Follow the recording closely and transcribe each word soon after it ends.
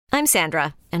I'm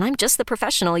Sandra, and I'm just the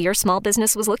professional your small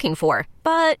business was looking for.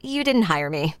 But you didn't hire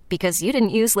me because you didn't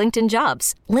use LinkedIn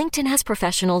Jobs. LinkedIn has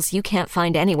professionals you can't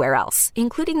find anywhere else,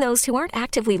 including those who aren't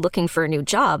actively looking for a new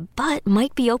job, but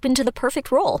might be open to the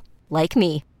perfect role, like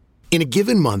me. In a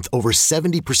given month, over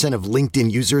 70% of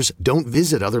LinkedIn users don't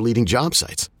visit other leading job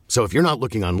sites. So if you're not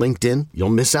looking on LinkedIn, you'll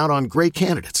miss out on great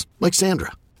candidates like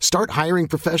Sandra. Start hiring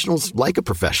professionals like a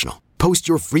professional. Post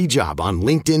your free job on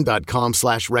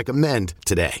linkedin.com/recommend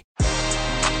today.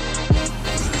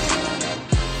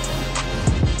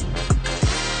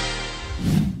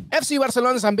 FC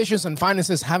Barcelona's ambitions and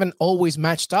finances haven't always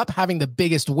matched up. Having the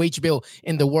biggest wage bill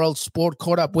in the world sport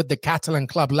caught up with the Catalan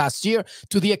club last year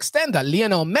to the extent that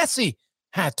Lionel Messi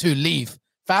had to leave.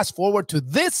 Fast forward to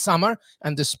this summer,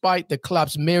 and despite the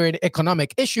club's myriad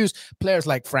economic issues, players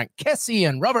like Frank Kessie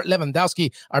and Robert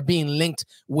Lewandowski are being linked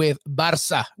with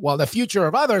Barca, while the future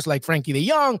of others like Frankie de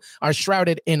Jong are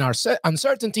shrouded in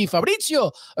uncertainty.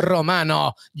 Fabrizio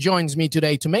Romano joins me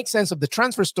today to make sense of the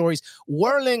transfer stories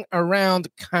whirling around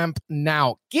Camp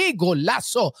Nou. Que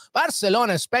golazo!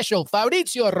 Barcelona special.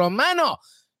 Fabrizio Romano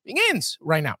begins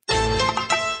right now.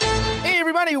 Hey,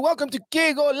 everybody, welcome to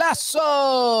Que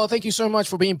Golazo. Thank you so much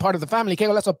for being part of the family. Que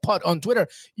Golazo Pod on Twitter,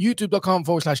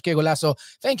 youtube.com/Que Golazo.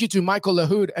 Thank you to Michael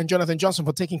Lahoud and Jonathan Johnson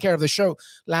for taking care of the show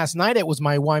last night. It was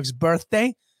my wife's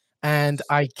birthday, and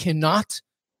I cannot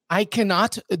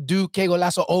do Que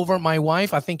Golazo over my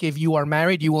wife. I think if you are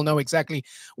married, you will know exactly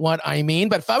what I mean.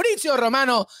 But Fabrizio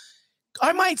Romano,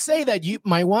 I might say that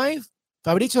my wife,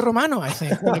 Fabrizio Romano, I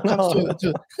think, when it comes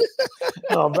to...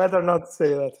 No, better not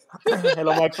say that.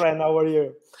 Hello, my friend. How are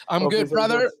you? I'm good,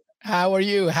 brother. How are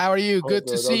you? Good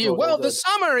to see you. Well, the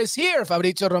summer is here,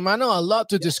 Fabrizio Romano. A lot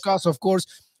to discuss, of course.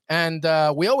 And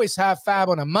we always have Fab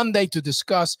on a Monday to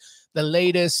discuss the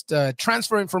latest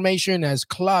transfer information, as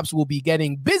clubs will be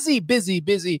getting busy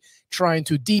trying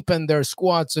to deepen their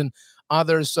squads and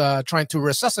others trying to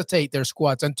resuscitate their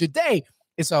squads. And today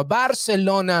is a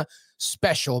Barcelona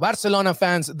special. Barcelona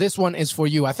fans, this one is for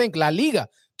you. I think La Liga,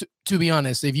 to be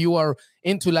honest, if you are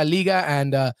into La Liga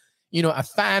and a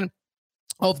fan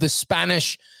of the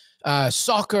Spanish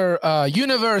soccer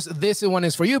universe, this one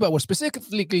is for you. But we're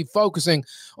specifically focusing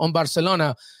on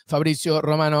Barcelona, Fabrizio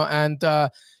Romano, and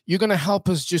you're going to help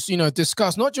us just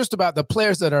discuss not just about the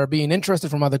players that are being interested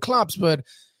from other clubs, but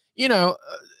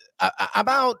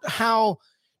about how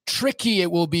tricky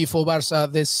it will be for Barca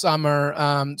this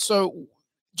summer. So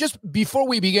just before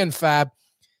we begin, Fab,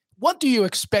 what do you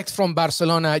expect from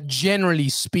Barcelona, generally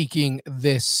speaking,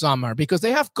 this summer? Because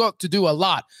they have got to do a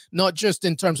lot, not just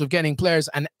in terms of getting players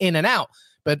and in and out,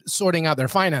 but sorting out their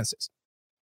finances.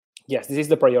 Yes, this is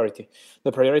the priority.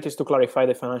 The priority is to clarify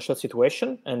the financial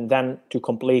situation and then to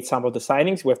complete some of the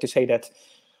signings. We have to say that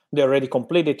they already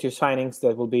completed 2 signings.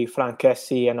 That will be Frank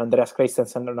Kessie and Andreas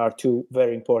Christensen, and are 2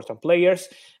 very important players.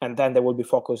 And then they will be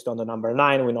focused on the number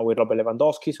 9. We know with Robert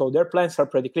Lewandowski. So their plans are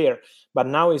pretty clear. But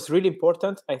now it's really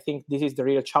important. I think this is the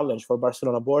real challenge for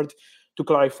Barcelona board, to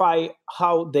clarify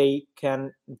how they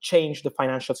can change the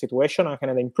financial situation, how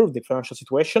can they improve the financial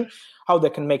situation, how they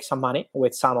can make some money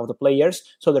with some of the players.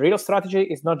 So the real strategy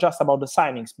is not just about the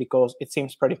signings, because it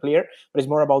seems pretty clear, but it's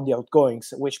more about the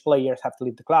outgoings, which players have to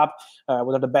leave the club,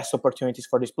 what are the best opportunities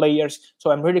for these players.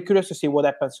 So I'm really curious to see what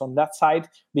happens on that side,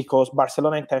 because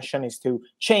Barcelona's intention is to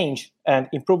change and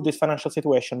improve this financial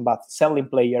situation, but selling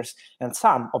players and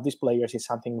some of these players is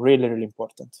something really, really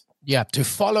important. Yeah, to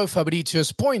follow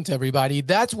Fabrizio's point, everybody,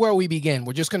 that's where we begin.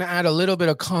 We're just going to add a little bit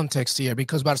of context here,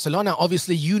 because Barcelona,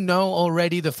 obviously,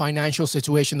 already the financial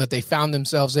situation that they found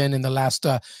themselves in the last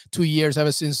 2 years,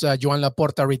 ever since Joan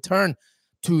Laporta returned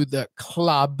to the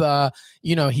club.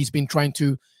 He's been trying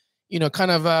to,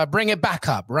 bring it back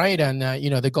up, right? And,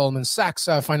 the Goldman Sachs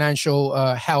financial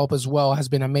help as well has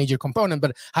been a major component.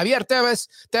 But Javier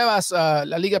Tebas,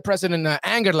 La Liga president,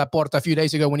 angered Laporta a few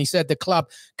days ago when he said the club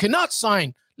cannot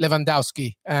sign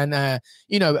Lewandowski. And,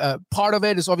 part of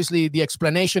it is obviously the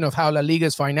explanation of how La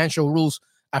Liga's financial rules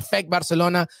affect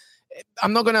Barcelona.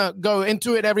 I'm not going to go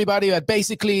into it, everybody, but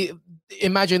basically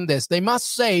imagine this. They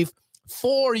must save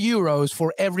 €4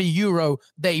 for every euro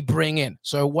they bring in.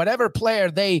 So whatever player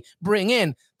they bring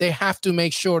in, they have to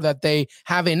make sure that they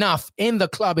have enough in the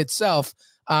club itself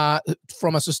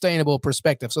from a sustainable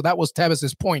perspective. So that was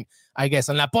Tebas' point, I guess.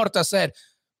 And Laporta said,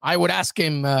 I would ask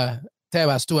him,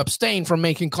 Tebas, to abstain from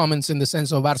making comments in the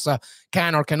sense of Barca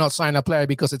can or cannot sign a player,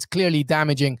 because it's clearly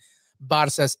damaging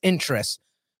Barca's interests.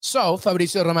 So,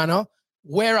 Fabrizio Romano,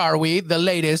 where are we, the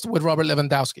latest with Robert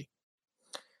Lewandowski?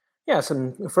 Yes,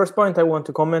 and the first point I want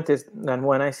to comment is that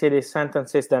when I see these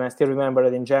sentences, then I still remember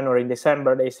that in January, in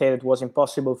December, they said it was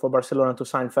impossible for Barcelona to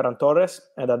sign Ferran Torres,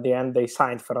 and at the end they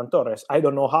signed Ferran Torres. I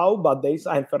don't know how, but they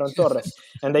signed Ferran Torres,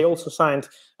 and they also signed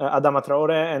Adama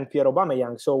Traore and Pierre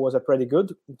Aubameyang, so it was a pretty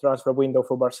good transfer window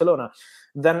for Barcelona.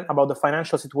 Then about the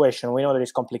financial situation, we know that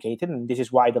it's complicated, and this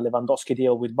is why the Lewandowski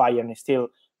deal with Bayern is still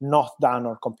not done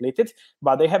or completed,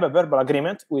 but they have a verbal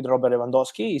agreement with Robert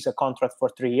Lewandowski. It's a contract for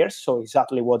 3 years, so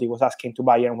exactly what he was asking to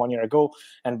Bayern 1 year ago,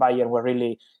 and Bayern were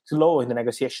really slow in the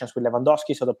negotiations with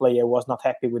Lewandowski, so the player was not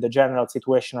happy with the general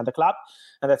situation at the club,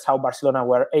 and that's how Barcelona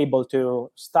were able to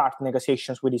start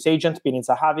negotiations with his agent, Pini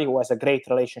Zahavi, who has a great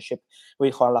relationship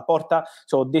with Joan Laporta.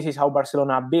 So this is how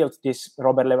Barcelona built this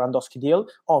Robert Lewandowski deal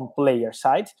on player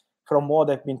side. From what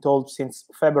I've been told since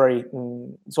February,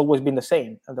 it's always been the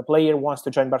same. And the player wants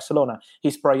to join Barcelona.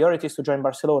 His priority is to join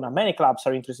Barcelona. Many clubs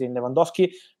are interested in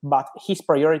Lewandowski, but his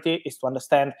priority is to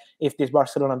understand if this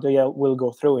Barcelona deal will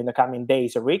go through in the coming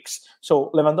days or weeks.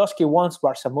 So Lewandowski wants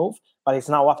Barca move, but it's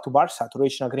now up to Barca to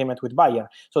reach an agreement with Bayern.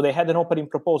 So they had an opening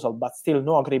proposal, but still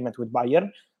no agreement with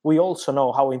Bayern. We also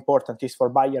know how important it is for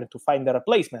Bayern to find a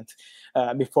replacement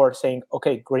before saying,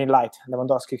 okay, green light,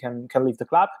 Lewandowski can leave the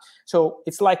club. So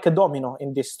it's like a domino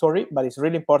in this story, but it's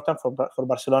really important for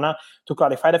Barcelona to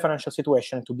clarify the financial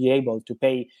situation, to be able to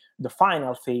pay the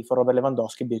final fee for Robert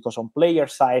Lewandowski, because on player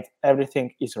side,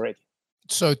 everything is ready.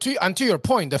 So to your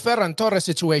point, the Ferran Torres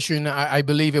situation, I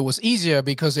believe it was easier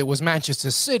because it was Manchester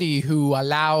City who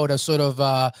allowed a sort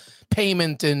of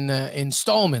payment in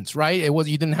installments, right? It was,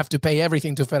 you didn't have to pay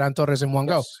everything to Ferran Torres in one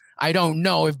go. I don't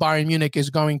know if Bayern Munich is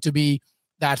going to be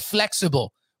that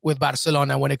flexible with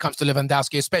Barcelona when it comes to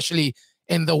Lewandowski, especially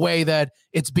in the way that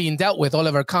it's being dealt with.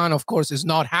 Oliver Kahn, of course, is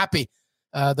not happy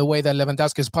the way that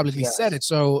Lewandowski has publicly said it.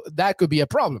 So that could be a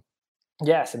problem.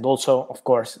 Yes, and also, of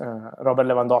course, Robert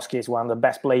Lewandowski is one of the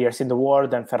best players in the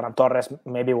world, and Ferran Torres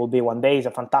maybe will be one day. He's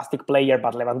a fantastic player,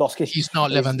 but Lewandowski he's not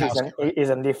Lewandowski.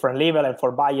 Is a different level, and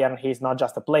for Bayern, he's not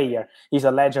just a player. He's a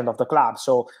legend of the club.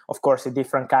 So, of course, a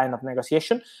different kind of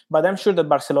negotiation. But I'm sure that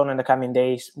Barcelona in the coming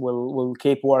days will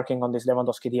keep working on this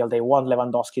Lewandowski deal. They want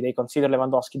Lewandowski. They consider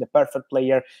Lewandowski the perfect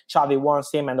player. Xavi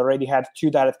wants him and already had 2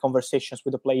 direct conversations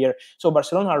with the player. So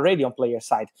Barcelona are ready on player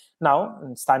side. Now,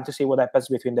 it's time to see what happens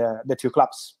between the two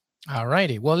clubs. All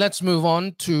righty. Well, let's move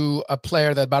on to a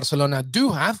player that Barcelona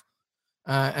do have.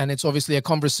 And it's obviously a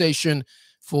conversation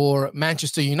for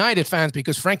Manchester United fans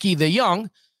because Frankie de Jong,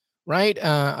 right?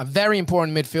 A very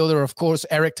important midfielder, of course.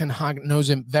 Erik ten Hag knows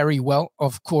him very well,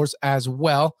 of course, as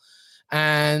well.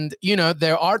 And, you know,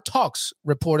 there are talks,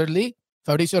 reportedly,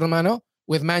 Fabrizio Romano,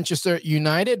 with Manchester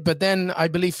United. But then I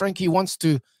believe Frankie wants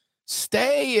to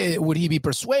stay. Would he be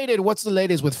persuaded? What's the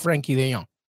latest with Frankie de Jong?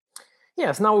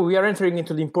 Yes, now we are entering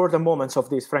into the important moments of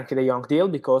this Frankie de Jong deal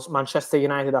because Manchester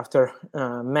United, after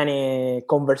many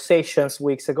conversations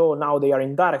weeks ago, now they are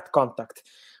in direct contact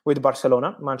with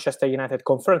Barcelona. Manchester United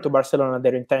confirmed to Barcelona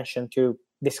their intention to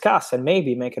discuss and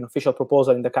maybe make an official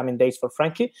proposal in the coming days for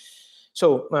Frankie.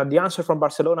 So the answer from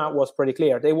Barcelona was pretty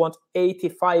clear. They want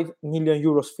 85 million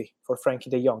euros fee for Frankie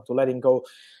de Jong to let him go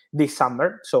this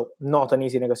summer. So not an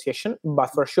easy negotiation, but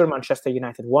for sure Manchester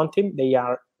United want him. They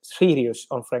are serious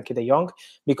on Frankie de Jong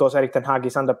because Erik ten Hag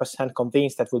is 100%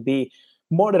 convinced that will be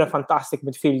more than a fantastic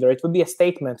midfielder. It would be a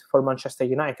statement for Manchester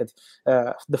United,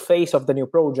 the face of the new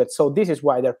project. So this is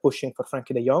why they're pushing for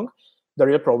Frankie de Jong. The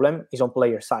real problem is on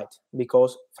player side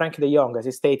because Frankie de Jong, as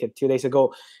he stated 2 days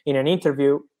ago in an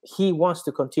interview, he wants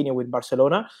to continue with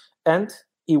Barcelona and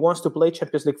he wants to play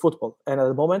Champions League football. And at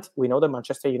the moment, we know that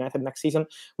Manchester United next season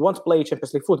won't play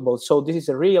Champions League football. So this is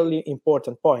a really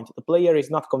important point. The player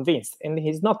is not convinced and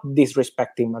he's not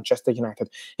disrespecting Manchester United.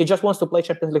 He just wants to play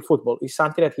Champions League football. It's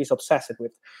something that he's obsessed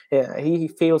with. He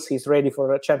feels he's ready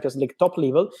for a Champions League top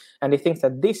level. And he thinks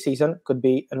that this season could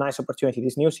be a nice opportunity,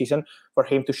 this new season, for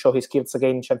him to show his skills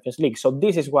again in Champions League. So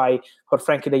this is why for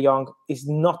Frankie de Jong is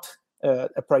not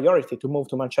a priority to move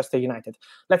to Manchester United.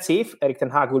 Let's see if Erik ten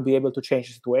Hag will be able to change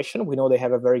the situation. We know they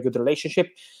have a very good relationship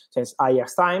since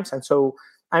Ajax times, and so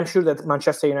I'm sure that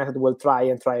Manchester United will try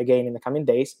again in the coming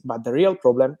days, but the real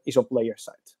problem is on player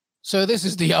side. So this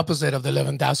is the opposite of the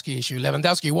Lewandowski issue.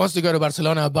 Lewandowski wants to go to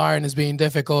Barcelona. Bayern is being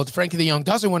difficult. Frankie de Jong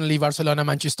doesn't want to leave Barcelona,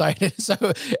 Manchester United. So,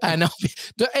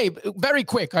 hey, very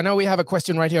quick. I know we have a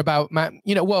question right here about,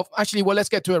 let's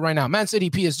get to it right now. Man City,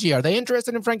 PSG, are they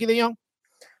interested in Frankie de Jong?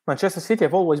 Manchester City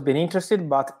have always been interested,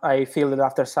 but I feel that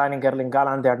after signing Erling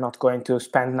Haaland, they're not going to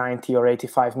spend 90 or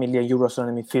 85 million euros on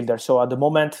a midfielder. So at the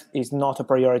moment, it's not a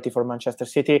priority for Manchester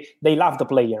City. They love the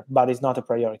player, but it's not a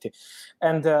priority.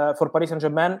 And for Paris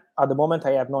Saint-Germain, at the moment,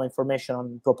 I have no information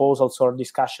on proposals or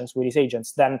discussions with his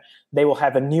agents. Then they will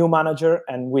have a new manager,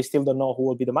 and we still don't know who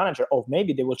will be the manager. Or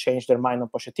maybe they will change their mind on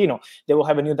Pochettino. They will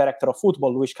have a new director of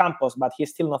football, Luis Campos, but he's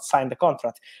still not signed the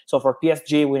contract. So for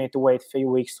PSG, we need to wait a few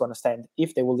weeks to understand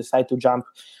if they will decide to jump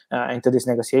into this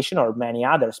negotiation or many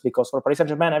others, because for Paris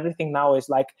Saint-Germain everything now is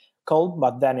like cold,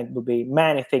 but then it will be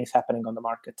many things happening on the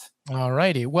market. All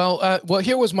righty. Well,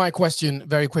 here was my question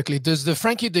very quickly. Does the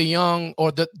Frankie de Jong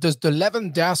or does the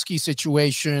Lewandowski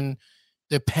situation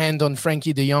depend on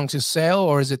Frankie de Jong's sale,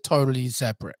 or is it totally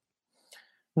separate?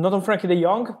 Not on Frankie de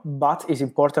Jong, but it's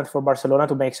important for Barcelona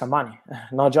to make some money.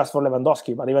 Not just for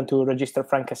Lewandowski, but even to register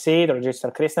Frank Kessie, to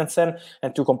register Christensen,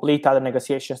 and to complete other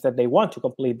negotiations that they want to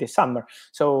complete this summer.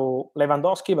 So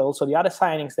Lewandowski, but also the other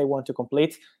signings they want to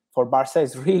complete for Barca,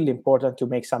 is really important to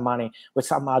make some money with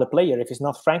some other player. If it's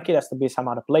not Frankie, it has to be some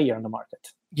other player on the market.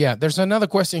 Yeah, there's another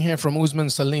question here from Usman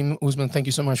Salim. Usman, thank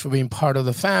you so much for being part of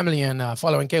the family and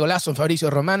following Que Golazo and Fabrizio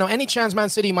Romano. Any chance Man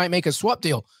City might make a swap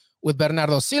deal with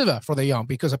Bernardo Silva for de Jong?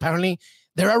 Because apparently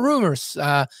there are rumors.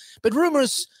 But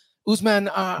rumors, Usman,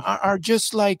 are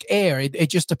just like air. It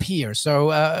just appears. So,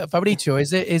 Fabrizio,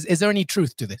 is there any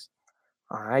truth to this?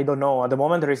 I don't know. At the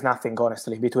moment, there is nothing,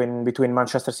 honestly, between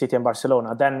Manchester City and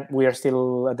Barcelona. Then we are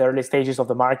still at the early stages of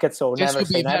the market, so this never would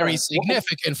be very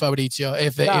significant, Fabrizio.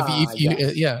 If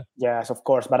you, Yes, of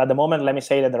course. But at the moment, let me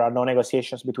say that there are no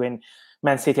negotiations between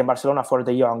Man City and Barcelona for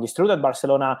de Jong. It's true that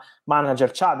Barcelona manager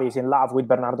Xavi is in love with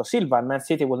Bernardo Silva, and Man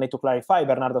City will need to clarify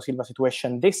Bernardo Silva's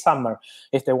situation this summer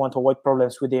if they want to avoid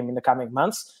problems with him in the coming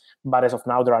months. But as of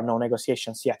now, there are no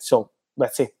negotiations yet. So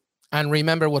let's see. And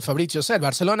remember what Fabrizio said,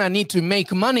 Barcelona need to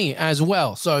make money as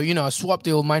well. So, a swap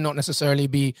deal might not necessarily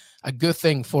be a good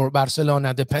thing for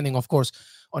Barcelona, depending, of course,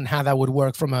 on how that would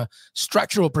work from a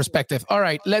structural perspective. All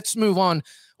right, let's move on.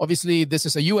 Obviously, this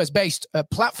is a US-based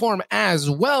platform as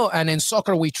well. And in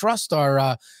Soccer We Trust,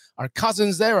 our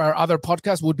cousins there, our other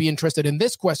podcasts would be interested in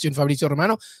this question, Fabrizio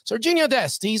Romano. Sergiño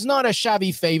Dest, he's not a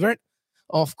Xavi favorite,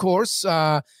 of course.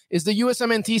 Is the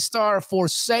USMNT star for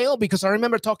sale? Because I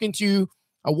remember talking to you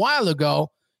a while ago,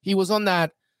 he was on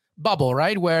that bubble,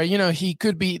 right? Where, he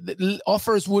could be,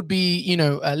 offers would be,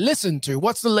 listened to.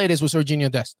 What's the latest with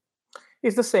Sergiño Dest?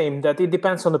 It's the same, that it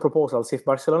depends on the proposals. If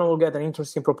Barcelona will get an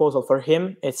interesting proposal for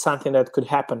him, it's something that could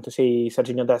happen to see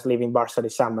Sergiño Dest leaving Barca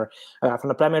this summer. From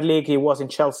the Premier League, he was in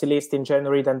Chelsea list in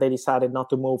January, then they decided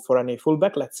not to move for any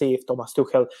fullback. Let's see if Thomas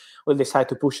Tuchel will decide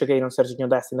to push again on Sergiño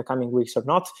Dest in the coming weeks or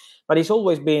not. But it's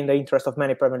always been the interest of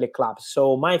many Premier League clubs.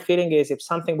 So my feeling is if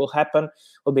something will happen, it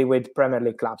will be with Premier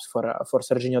League clubs for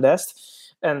Sergiño Dest.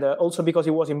 And also because he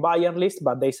was in Bayern list,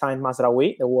 but they signed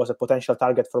Mazraoui. There was a potential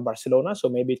target for Barcelona, so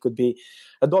maybe it could be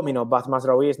a domino. But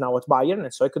Mazraoui is now at Bayern,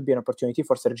 and so it could be an opportunity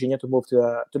for Sergiño to move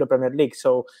to the Premier League.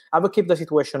 So I will keep the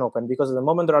situation open because at the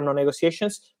moment there are no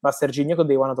negotiations, but Sergiño could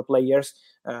be one of the players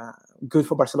good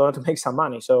for Barcelona to make some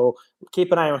money. So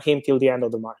keep an eye on him till the end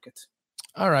of the market.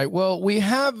 All right. Well, we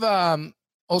have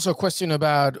also a question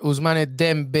about Ousmane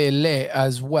Dembélé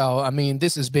as well. I mean,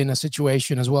 this has been a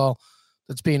situation as well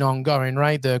that's been ongoing,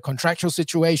 right? The contractual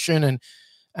situation,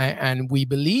 and we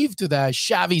believe that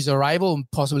Xavi's arrival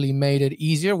possibly made it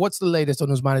easier. What's the latest on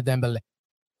Ousmane Dembélé?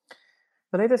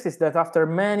 The latest is that after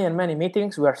many and many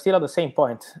meetings, we are still at the same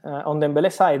point. On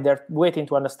Dembélé's side, they're waiting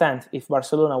to understand if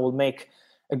Barcelona will make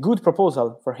a good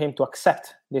proposal for him to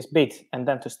accept this bid and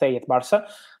then to stay at Barca.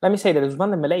 Let me say that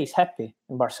Ousmane Dembélé is happy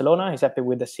in Barcelona. He's happy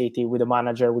with the city, with the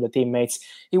manager, with the teammates.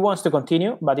 He wants to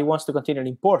continue, but he wants to continue in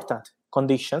important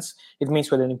conditions. It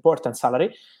means with an important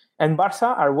salary. And Barca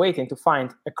are waiting to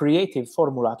find a creative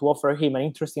formula to offer him an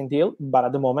interesting deal. But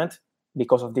at the moment,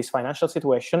 because of this financial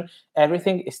situation,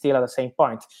 everything is still at the same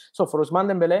point. So for Ousmane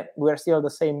Dembélé, we are still at the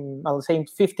same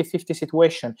 50-50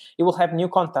 situation. He will have new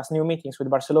contacts, new meetings with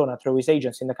Barcelona through his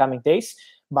agents in the coming days.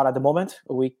 But at the moment,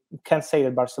 we can't say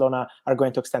that Barcelona are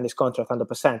going to extend this contract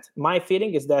 100%. My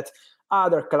feeling is that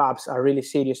other clubs are really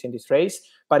serious in this race.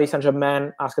 Paris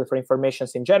Saint-Germain asked for information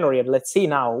in January, and let's see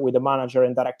now with the manager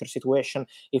and director situation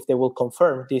if they will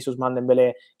confirm this Ousmane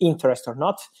Dembélé interest or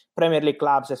not. Premier League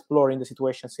clubs exploring the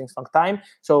situation since long time.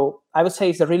 So I would say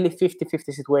it's a really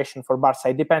 50-50 situation for Barca.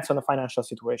 It depends on the financial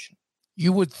situation.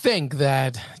 You would think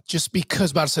that just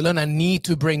because Barcelona need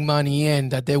to bring money in,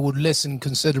 that they would listen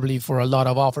considerably for a lot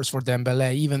of offers for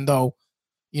Dembélé, even though,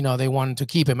 they wanted to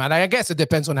keep him. And I guess it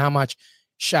depends on how much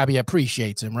Xavi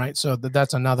appreciates him, right? So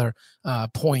that's another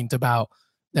point about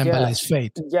Dembele's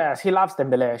fate. Yes, he loves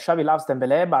Dembele. Xavi loves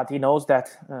Dembele, but he knows that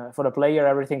for the player,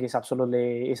 everything is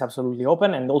absolutely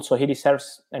open, and also he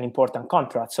deserves an important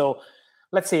contract. So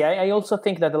let's see. I also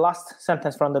think that the last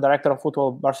sentence from the director of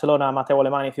football Barcelona, Matteo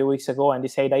Alemany, a few weeks ago, and he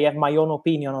said, "I have my own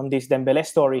opinion on this Dembele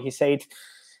story." He said,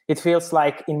 "It feels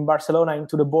like in Barcelona,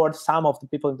 into the board, some of the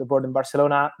people in the board in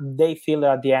Barcelona, they feel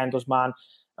that at the end, Ousmane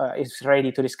is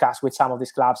ready to discuss with some of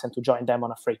these clubs and to join them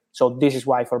on a free." So this is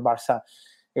why for Barca,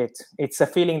 it's a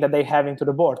feeling that they have into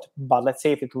the board. But let's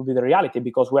say if it will be the reality,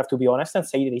 because we have to be honest and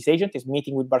say that his agent is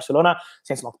meeting with Barcelona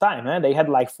since a long time. They had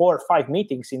like 4 or 5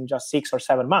 meetings in just 6 or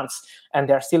 7 months, and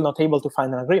they're still not able to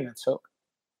find an agreement. So,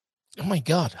 oh my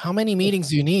God, how many meetings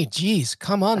do you need? Jeez,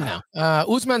 come on now.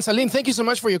 Ousmane Salim, thank you so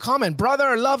much for your comment. Brother,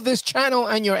 I love this channel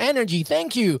and your energy.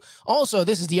 Thank you. Also,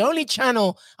 this is the only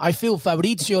channel I feel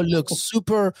Fabrizio looks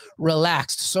super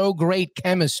relaxed. So great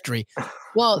chemistry.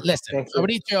 Well, listen,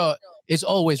 Fabrizio is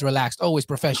always relaxed, always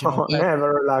professional.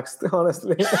 Never relaxed,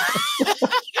 honestly.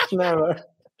 Never.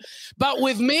 But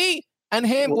with me and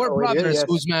him, we're brothers,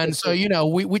 Ousmane. So,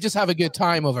 we just have a good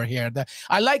time over here.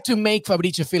 I like to make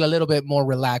Fabrizio feel a little bit more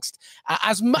relaxed,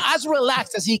 as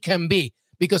relaxed as he can be,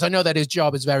 because I know that his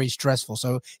job is very stressful.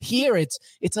 So here it's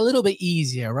a little bit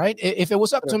easier, right? If it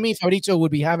was up to me, Fabrizio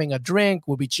would be having a drink,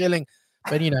 would be chilling.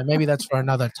 But, maybe that's for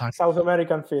another time. South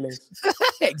American feelings.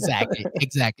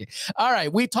 Exactly. All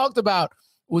right. We talked about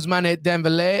Ousmane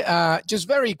Dembele. Just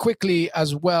very quickly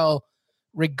as well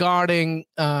regarding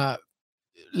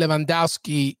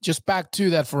Lewandowski, just back to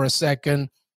that for a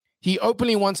second. He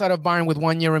openly wants out of Bayern with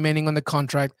 1 year remaining on the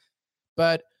contract.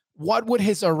 But what would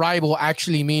his arrival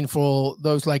actually mean for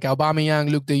those like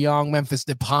Aubameyang, Luke de Jong, Memphis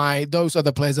Depay? Those are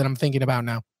the players that I'm thinking about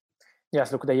now. Yes,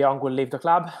 Luke de Jong will leave the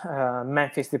club.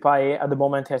 Memphis Depay at the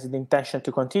moment has the intention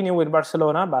to continue with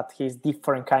Barcelona, but he's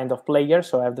different kind of player.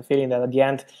 So I have the feeling that at the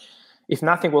end, if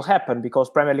nothing will happen, because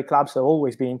Premier League clubs have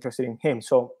always been interested in him.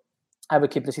 So I will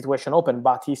keep the situation open,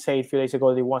 but he said a few days ago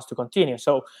that he wants to continue.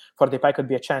 So for Depay could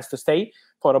be a chance to stay.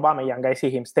 For Aubameyang, I see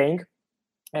him staying.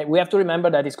 We have to remember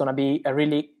that it's going to be a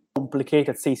really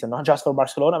complicated season, not just for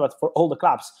Barcelona, but for all the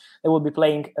clubs. They will be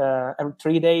playing every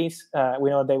 3 days. We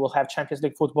know they will have Champions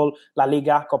League football, La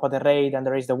Liga, Copa del Rey, then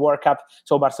there is the World Cup.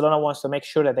 So Barcelona wants to make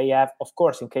sure that they have, of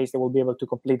course, in case they will be able to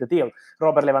complete the deal,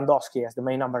 Robert Lewandowski as the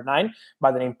main number 9,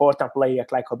 but an important player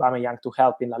like Aubameyang to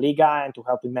help in La Liga and to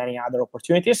help in many other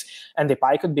opportunities. And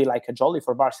Depay could be like a jolly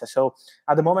for Barca. So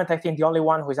at the moment, I think the only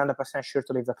one who is 100% sure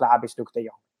to leave the club is Luke de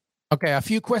Jong. Okay, a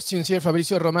few questions here.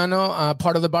 Fabrizio Romano,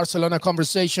 part of the Barcelona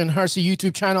Conversation, Hersey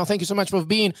YouTube channel. Thank you so much for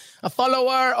being a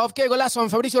follower of Que Golazo. And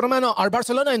Fabrizio Romano, are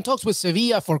Barcelona in talks with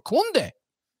Sevilla for Koundé?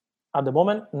 At the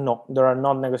moment, no, there are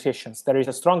no negotiations. There is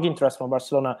a strong interest from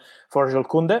Barcelona for Jules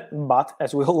Koundé, but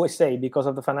as we always say, because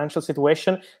of the financial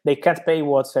situation, they can't pay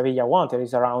what Sevilla want. It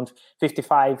is around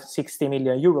 55, 60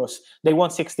 million euros. They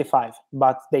want 65,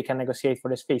 but they can negotiate for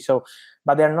this fee. So,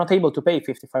 but they're not able to pay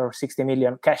 55 or 60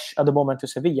 million cash at the moment to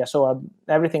Sevilla. So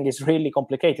everything is really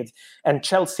complicated. And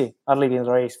Chelsea are leading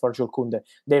the race for Jules Koundé.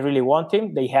 They really want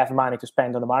him. They have money to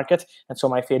spend on the market. And so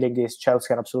my feeling is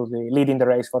Chelsea are absolutely leading the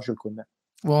race for Jules Koundé.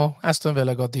 Well, Aston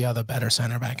Villa got the other better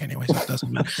center back anyway, so it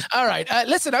doesn't matter. All right.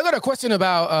 Listen, I got a question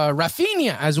about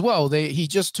Rafinha as well. He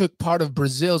just took part of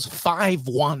Brazil's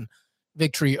 5-1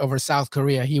 victory over South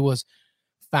Korea. He was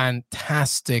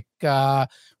fantastic.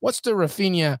 What's the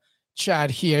Rafinha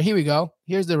chat here? Here we go.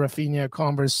 Here's the Rafinha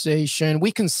conversation.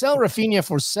 We can sell Rafinha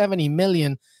for 70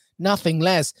 million, nothing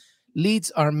less. Leeds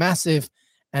are massive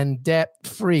and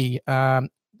debt-free.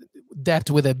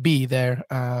 Debt with a B there.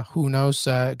 Who knows?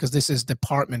 Because this is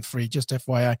department free, just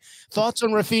FYI. Thoughts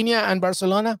on Rafinha and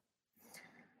Barcelona?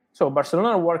 So Barcelona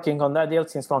are working on that deal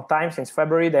since a long time. Since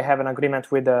February, they have an agreement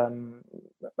with an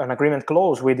agreement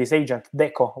clause with his agent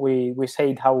Deco. We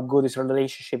said how good is the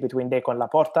relationship between Deco and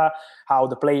Laporta, how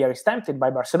the player is tempted by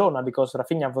Barcelona because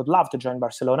Rafinha would love to join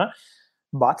Barcelona,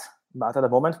 but at the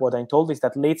moment, what I'm told is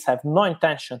that Leeds have no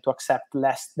intention to accept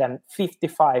less than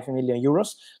 55 million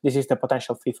euros. This is the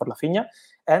potential fee for Rafinha.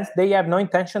 And they have no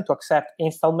intention to accept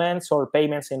installments or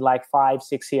payments in like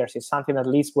 5-6 years. It's something that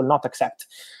Leeds will not accept.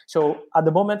 So at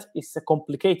the moment, it's a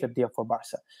complicated deal for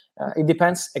Barca. It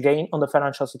depends, again, on the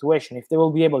financial situation. If they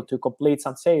will be able to complete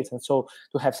some sales and so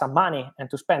to have some money and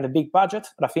to spend a big budget,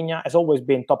 Rafinha has always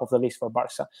been top of the list for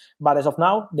Barca. But as of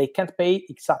now, they can't pay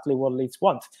exactly what Leeds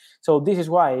want. So this is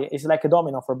why it's like a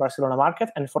domino for Barcelona market.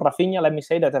 And for Rafinha, let me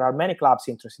say that there are many clubs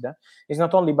interested. It's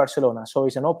not only Barcelona. So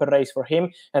it's an open race for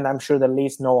him. And I'm sure the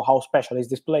Leeds know how special is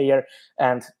this player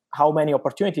and how many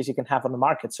opportunities he can have on the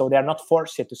market. So they are not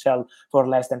forced to sell for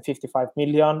less than 55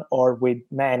 million or with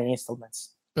many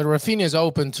installments. But Rafinha is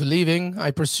open to leaving,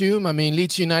 I presume. I mean,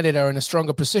 Leeds United are in a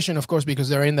stronger position, of course, because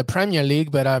they're in the Premier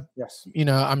League. But Yes.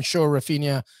 I'm sure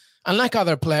Rafinha, unlike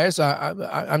other players,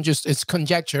 I'm just, it's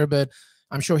conjecture, but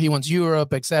I'm sure he wants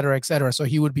Europe, et cetera, et cetera. So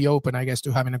he would be open, I guess,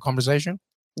 to having a conversation.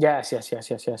 Yes,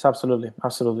 absolutely.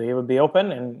 He will be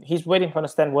open, and he's waiting to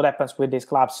understand what happens with these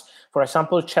clubs. For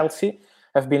example, Chelsea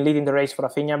have been leading the race for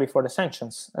Rafinha before the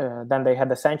sanctions. Then they had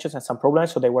the sanctions and some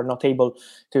problems, so they were not able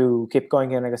to keep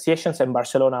going in negotiations, and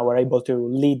Barcelona were able to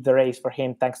lead the race for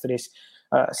him thanks to this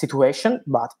situation.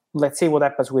 But let's see what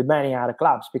happens with many other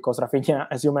clubs, because Rafinha,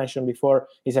 as you mentioned before,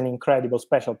 is an incredible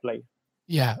special player.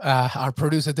 Yeah, our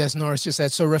producer Des Norris just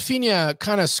said, so Rafinha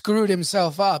kind of screwed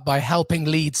himself up by helping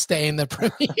Leeds stay in the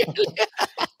Premier League.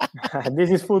 This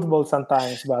is football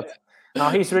sometimes, but no,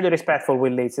 he's really respectful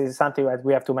with Leeds. This is something that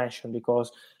we have to mention, because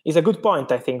it's a good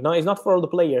point, I think. No, it's not for all the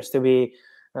players to be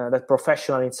that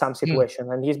professional in some situations,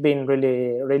 and he's been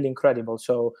really, really incredible.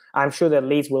 So I'm sure that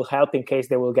Leeds will help in case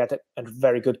they will get a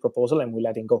very good proposal and will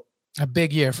let him go. A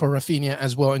big year for Rafinha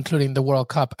as well, including the World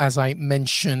Cup, as I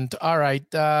mentioned. All right,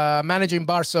 managing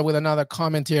Barca with another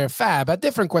comment here. Fab, a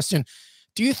different question.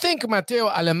 Do you think Matteo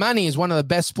Alemany is one of the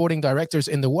best sporting directors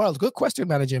in the world? Good question,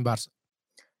 managing Barca.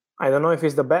 I don't know if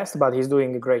he's the best, but he's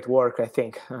doing great work, I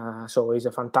think. So he's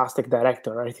a fantastic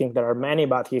director. I think there are many,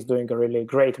 but he's doing a really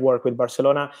great work with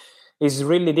Barcelona. It's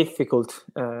really difficult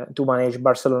to manage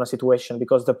Barcelona situation,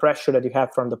 because the pressure that you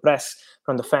have from the press,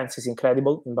 from the fans, is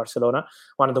incredible in Barcelona.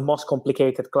 One of the most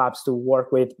complicated clubs to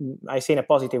work with, I say in a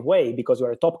positive way, because you're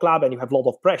a top club and you have a lot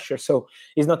of pressure. So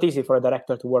it's not easy for a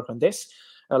director to work on this.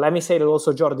 Let me say that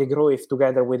also Jordi Cruyff,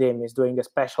 together with him, is doing a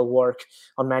special work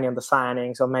on many of the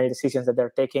signings, on many decisions that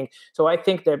they're taking. So I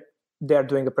think that they're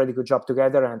doing a pretty good job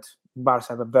together, and Barca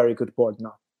have a very good board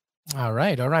now. All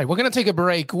right. We're going to take a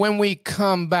break. When we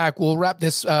come back, we'll wrap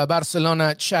this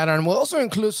Barcelona chatter, and we'll also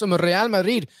include some Real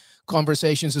Madrid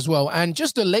conversations as well, and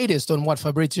just the latest on what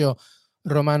Fabrizio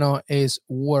Romano is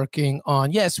working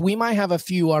on. Yes, we might have a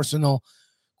few Arsenal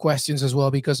questions as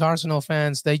well, because Arsenal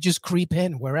fans, they just creep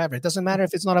in wherever. It doesn't matter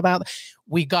if it's not about.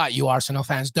 We got you, Arsenal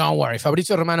fans. Don't worry.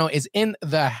 Fabrizio Romano is in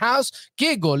the house.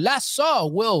 Que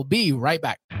Golazo will be right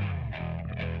back.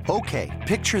 Okay,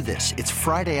 picture this. It's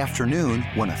Friday afternoon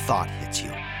when a thought hits you.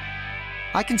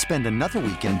 I can spend another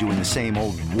weekend doing the same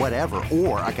old whatever,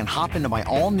 or I can hop into my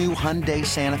all-new Hyundai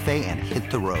Santa Fe and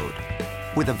hit the road.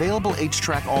 With available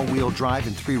H-Track all-wheel drive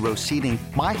and 3-row seating,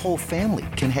 my whole family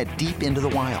can head deep into the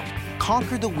wild.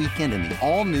 Conquer the weekend in the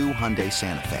all-new Hyundai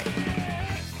Santa Fe.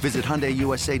 Visit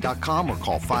HyundaiUSA.com or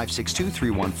call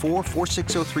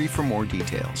 562-314-4603 for more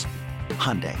details.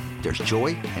 Hyundai, there's joy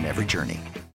in every journey.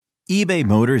 eBay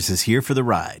Motors is here for the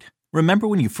ride. Remember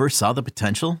when you first saw the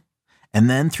potential? And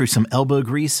then through some elbow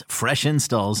grease, fresh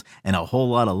installs, and a whole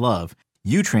lot of love,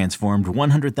 you transformed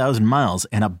 100,000 miles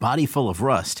and a body full of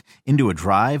rust into a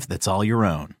drive that's all your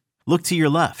own. Look to your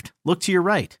left. Look to your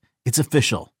right. It's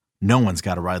official. No one's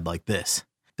got a ride like this.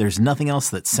 There's nothing else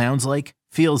that sounds like,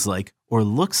 feels like, or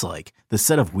looks like the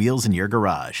set of wheels in your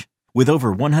garage. With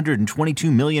over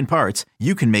 122 million parts,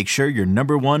 you can make sure your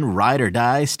number one ride or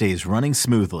die stays running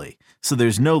smoothly, so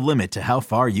there's no limit to how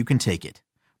far you can take it.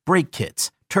 Brake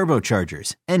kits,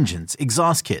 turbochargers, engines,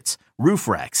 exhaust kits, roof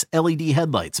racks, LED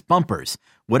headlights, bumpers,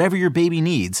 whatever your baby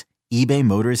needs, eBay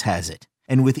Motors has it.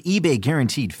 And with eBay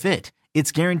Guaranteed Fit,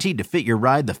 it's guaranteed to fit your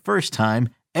ride the first time,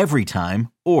 every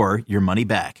time, or your money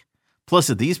back. Plus,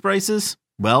 at these prices,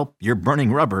 well, you're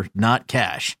burning rubber, not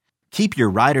cash. Keep your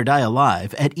ride or die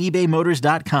alive at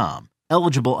ebaymotors.com.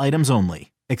 Eligible items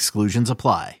only. Exclusions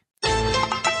apply.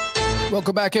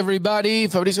 Welcome back, everybody.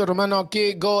 Fabrizio Romano,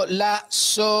 Que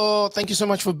Golazo. Thank you so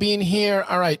much for being here.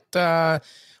 All right. Well,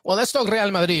 let's talk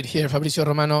Real Madrid here, Fabrizio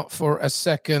Romano, for a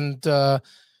second.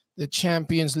 The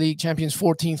Champions League, champions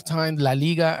 14th time, La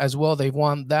Liga as well. They've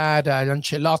won that.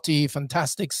 Ancelotti,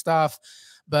 fantastic stuff.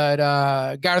 But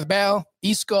Gareth Bale,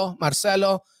 Isco,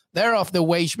 Marcelo, they're off the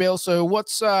wage bill. So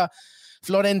what's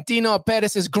Florentino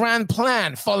Perez's grand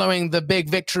plan following the big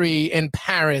victory in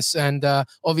Paris and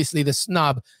obviously the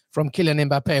snub from Kylian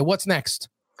Mbappe? What's next?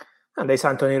 And they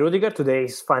signed Tony Rudiger. Today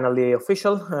is finally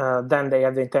official. Then they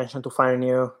have the intention to sign a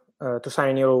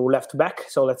new left back.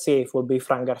 So let's see if it will be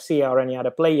Fran Garcia or any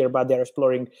other player, but they're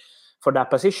exploring for that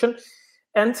position.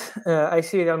 And I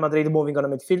see Real Madrid moving on a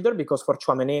midfielder, because for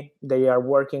Tchouaméni, they are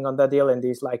working on that deal, and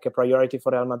it's like a priority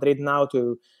for Real Madrid now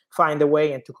to find a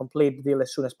way and to complete the deal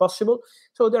as soon as possible.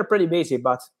 So they're pretty busy,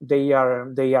 but they are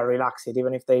relaxed.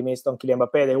 Even if they missed on Kylian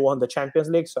Mbappe, they won the Champions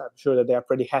League, so I'm sure that they are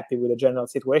pretty happy with the general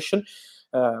situation.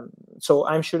 So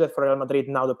I'm sure that for Real Madrid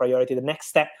now the priority, the next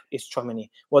step is Tchouaméni.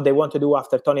 What they want to do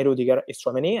after Tony Rudiger is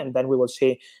Tchouaméni, and then we will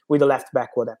see with the left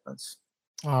back what happens.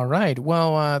 All right.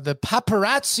 Well, the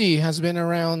paparazzi has been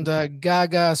around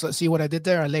Gaga. So let's see what I did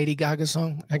there. A Lady Gaga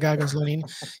song. Gaga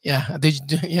Slonina. Yeah.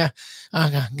 Yeah.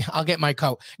 I'll get my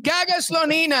coat. Gaga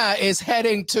Slonina is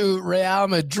heading to Real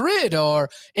Madrid, or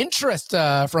interest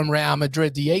from Real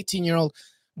Madrid. The 18-year-old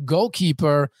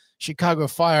goalkeeper, Chicago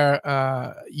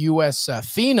Fire, U.S.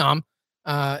 phenom.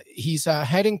 He's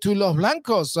heading to Los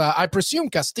Blancos. I presume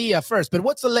Castilla first. But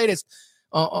what's the latest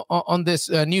on this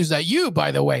news that you,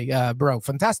 by the way, bro,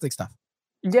 fantastic stuff.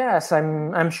 Yes,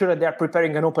 I'm sure that they are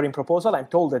preparing an opening proposal. I'm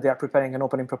told that they are preparing an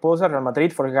opening proposal. Real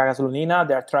Madrid for Gaga Slonina.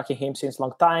 They are tracking him since a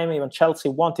long time. Even Chelsea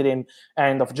wanted him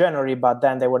end of January, but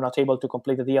then they were not able to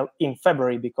complete the deal in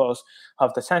February because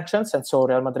of the sanctions. And so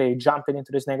Real Madrid jumping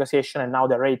into this negotiation, and now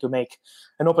they're ready to make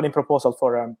an opening proposal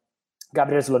for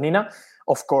Gabriel Slonina.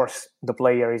 Of course, the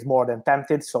player is more than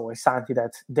tempted, so it's something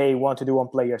that they want to do on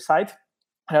player side.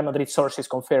 Real Madrid sources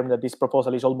confirm that this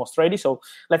proposal is almost ready. So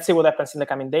let's see what happens in the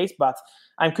coming days. But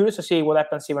I'm curious to see what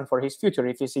happens even for his future,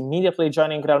 if he's immediately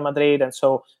joining Real Madrid. And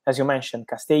so, as you mentioned,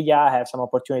 Castilla have some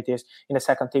opportunities in the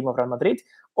second team of Real Madrid,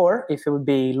 or if he would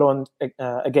be loaned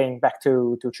again back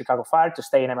to Chicago Fire to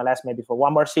stay in MLS maybe for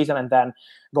one more season and then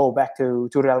go back to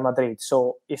Real Madrid.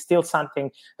 So it's still something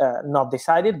not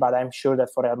decided, but I'm sure that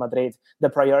for Real Madrid, the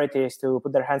priority is to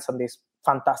put their hands on this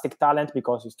fantastic talent,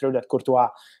 because it's true that Courtois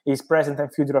is present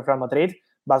and future of Real Madrid,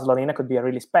 but Slonina could be a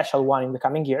really special one in the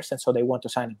coming years, and so they want to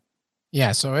sign him.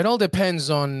 Yeah, so it all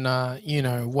depends on,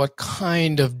 what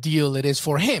kind of deal it is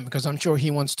for him, because I'm sure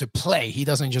he wants to play. He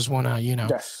doesn't just want to,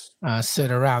 Yes. Sit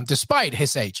around, despite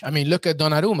his age. I mean, look at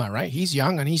Donnarumma, right? He's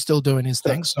young and he's still doing his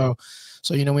thing. So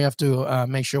we have to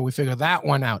make sure we figure that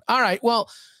one out. All right, well,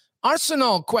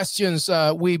 Arsenal questions,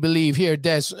 we believe here,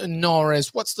 Des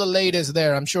Norris. What's the latest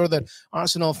there? I'm sure that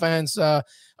Arsenal fans... all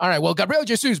right, well, Gabriel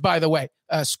Jesus, by the way,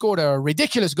 scored a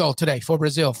ridiculous goal today for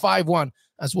Brazil, 5-1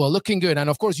 as well, looking good. And,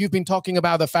 of course, you've been talking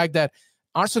about the fact that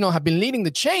Arsenal have been leading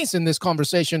the chase in this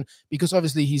conversation because,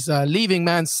 obviously, he's leaving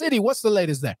Man City. What's the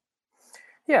latest there?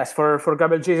 Yes, for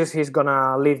Gabriel Jesus, he's going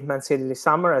to leave Man City this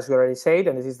summer, as we already said,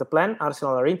 and this is the plan.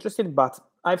 Arsenal are interested, but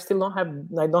I don't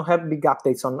have big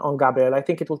updates on Gabriel. I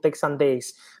think it will take some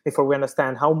days before we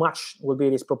understand how much will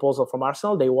be this proposal from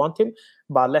Arsenal. They want him,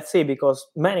 but let's see, because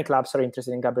many clubs are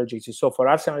interested in Gabriel Jesus. So for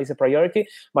Arsenal, it's a priority,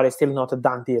 but it's still not a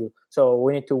done deal. So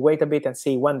we need to wait a bit and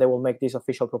see when they will make this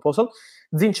official proposal.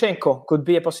 Zinchenko could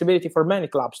be a possibility for many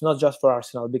clubs, not just for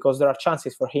Arsenal, because there are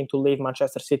chances for him to leave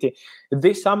Manchester City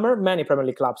this summer. Many Premier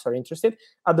League clubs are interested.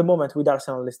 At the moment, with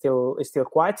Arsenal, is still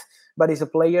quiet, but he's a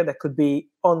player that could be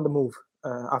on the move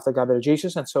after Gabriel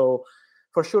Jesus. And so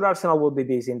for sure Arsenal will be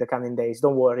busy in the coming days.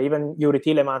 Don't worry. Even Yuri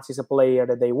Tielemans is a player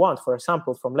that they want, for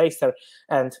example, from Leicester,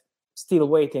 and still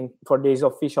waiting for this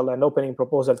official and opening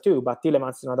proposal too. But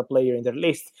Tielemans is not a player in their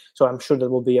list, so I'm sure that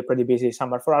will be a pretty busy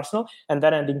summer for Arsenal. And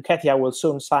then Nketiah will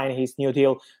soon sign his new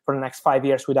deal for the next 5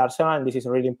 years with Arsenal, and this is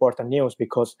really important news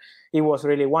because he was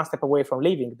really one step away from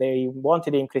leaving. They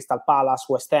wanted him Crystal Palace,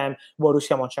 West Ham,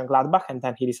 Borussia Mönchengladbach, and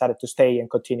then he decided to stay and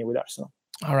continue with Arsenal.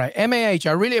 All right, MAH,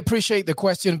 I really appreciate the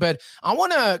question, but I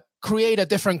want to create a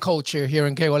different culture here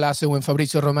in Que Golazo when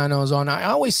Fabrizio Romano is on. I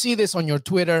always see this on your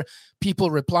Twitter, people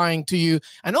replying to you,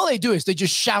 and all they do is they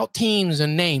just shout teams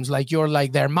and names like you're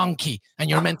like their monkey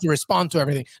and you're meant to respond to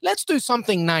everything. Let's do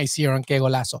something nice here on Que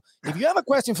Golazo. If you have a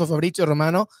question for Fabrizio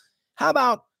Romano, how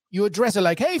about you address it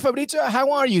like, hey, Fabrizio,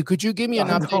 how are you? Could you give me an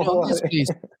update on this,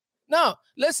 please? No,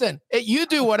 listen, you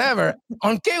do whatever.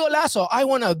 On Que Golazo, I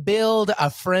want to build a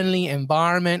friendly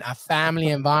environment, a family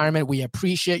environment. We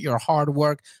appreciate your hard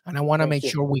work, and I want to make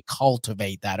sure we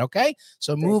cultivate that, okay?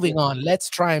 So moving on, let's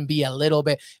try and be a little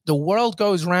bit. The world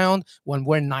goes round when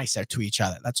we're nicer to each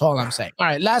other. That's all I'm saying. All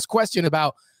right, last question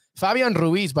about Fabian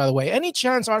Ruiz, by the way. Any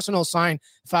chance Arsenal sign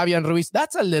Fabian Ruiz?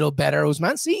 That's a little better,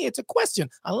 Usman. See, it's a question.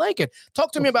 I like it.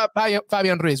 Talk to me about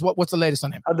Fabian Ruiz. What's the latest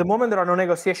on him? At the moment, there are no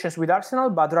negotiations with Arsenal,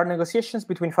 but there are negotiations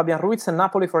between Fabian Ruiz and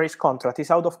Napoli for his contract.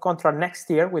 He's out of contract next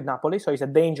year with Napoli, so it's a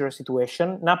dangerous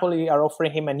situation. Napoli are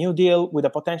offering him a new deal with a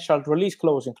potential release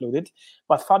clause included,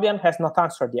 but Fabian has not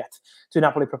answered yet to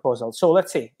Napoli proposal. So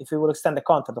let's see. If he will extend the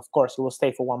contract, of course, he will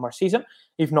stay for one more season.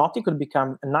 If not, it could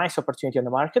become a nice opportunity on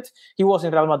the market. He was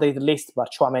in Real Madrid list, but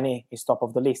Tchouaméni is top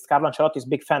of the list. Carlo Ancelotti is a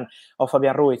big fan of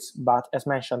Fabian Ruiz, but as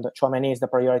mentioned, Tchouaméni is the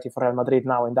priority for Real Madrid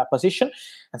now in that position.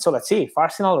 And so let's see if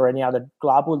Arsenal or any other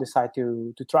club will decide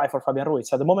to try for Fabian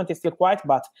Ruiz. At the moment, it's still quiet,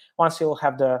 but once you will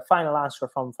have the final answer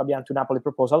from Fabian to Napoli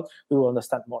proposal, we will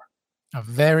understand more. A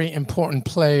very important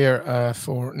player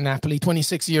for Napoli,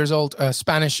 26 years old,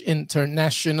 Spanish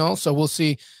international. So we'll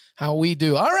see how we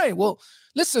do. All right, well,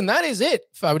 Listen, that is it,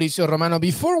 Fabrizio Romano.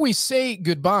 Before we say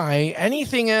goodbye,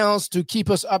 anything else to keep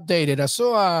us updated? I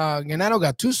saw Gennaro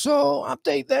Gattuso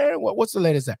update there. What's the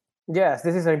latest there? Yes,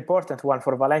 this is an important one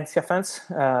for Valencia fans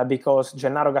because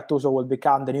Gennaro Gattuso will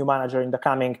become the new manager in the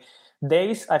coming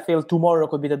days. I feel tomorrow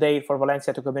could be the day for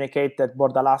Valencia to communicate that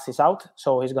Bordalas is out,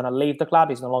 so he's going to leave the club.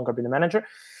 He's no longer be the manager.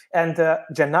 And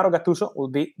Gennaro Gattuso will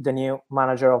be the new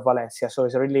manager of Valencia. So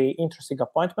it's a really interesting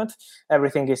appointment.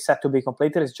 Everything is set to be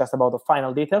completed. It's just about the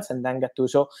final details. And then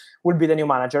Gattuso will be the new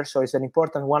manager. So it's an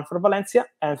important one for Valencia.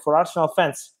 And for Arsenal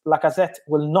fans, Lacazette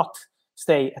will not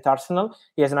stay at Arsenal.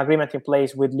 He has an agreement in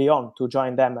place with Lyon to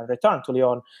join them and return to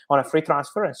Lyon on a free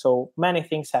transfer. And so many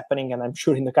things happening. And I'm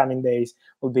sure in the coming days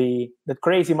will be the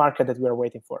crazy market that we're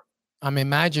waiting for. I'm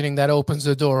imagining that opens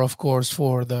the door, of course,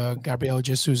 for the Gabriel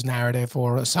Jesus narrative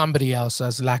or somebody else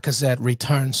as Lacazette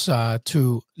returns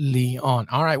to Lyon.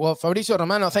 All right. Well, Fabrizio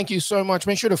Romano, thank you so much.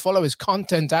 Make sure to follow his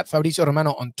content at Fabrizio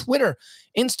Romano on Twitter,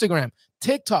 Instagram,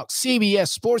 TikTok, CBS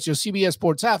Sports, your CBS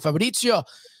Sports app. Fabrizio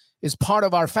is part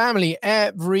of our family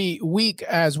every week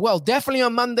as well. Definitely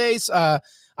on Mondays.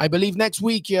 I believe next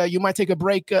week you might take a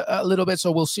break a little bit,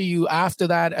 so we'll see you after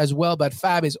that as well. But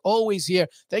Fab is always here.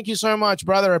 Thank you so much,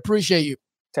 brother. Appreciate you.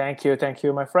 Thank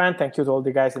you, my friend. Thank you to all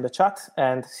the guys in the chat,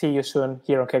 and see you soon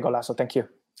here on Que Golazo. Thank you.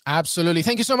 Absolutely.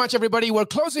 Thank you so much, everybody. We're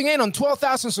closing in on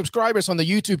 12,000 subscribers on the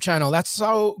YouTube channel. That's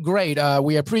so great.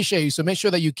 We appreciate you. So make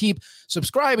sure that you keep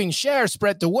subscribing, share,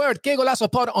 spread the word. Que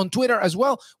Golazo Pod on Twitter as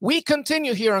well. We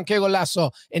continue here on Que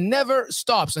Golazo. It never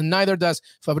stops, and neither does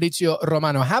Fabrizio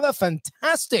Romano. Have a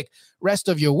fantastic rest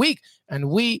of your week,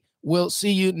 and we will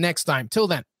see you next time. Till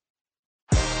then.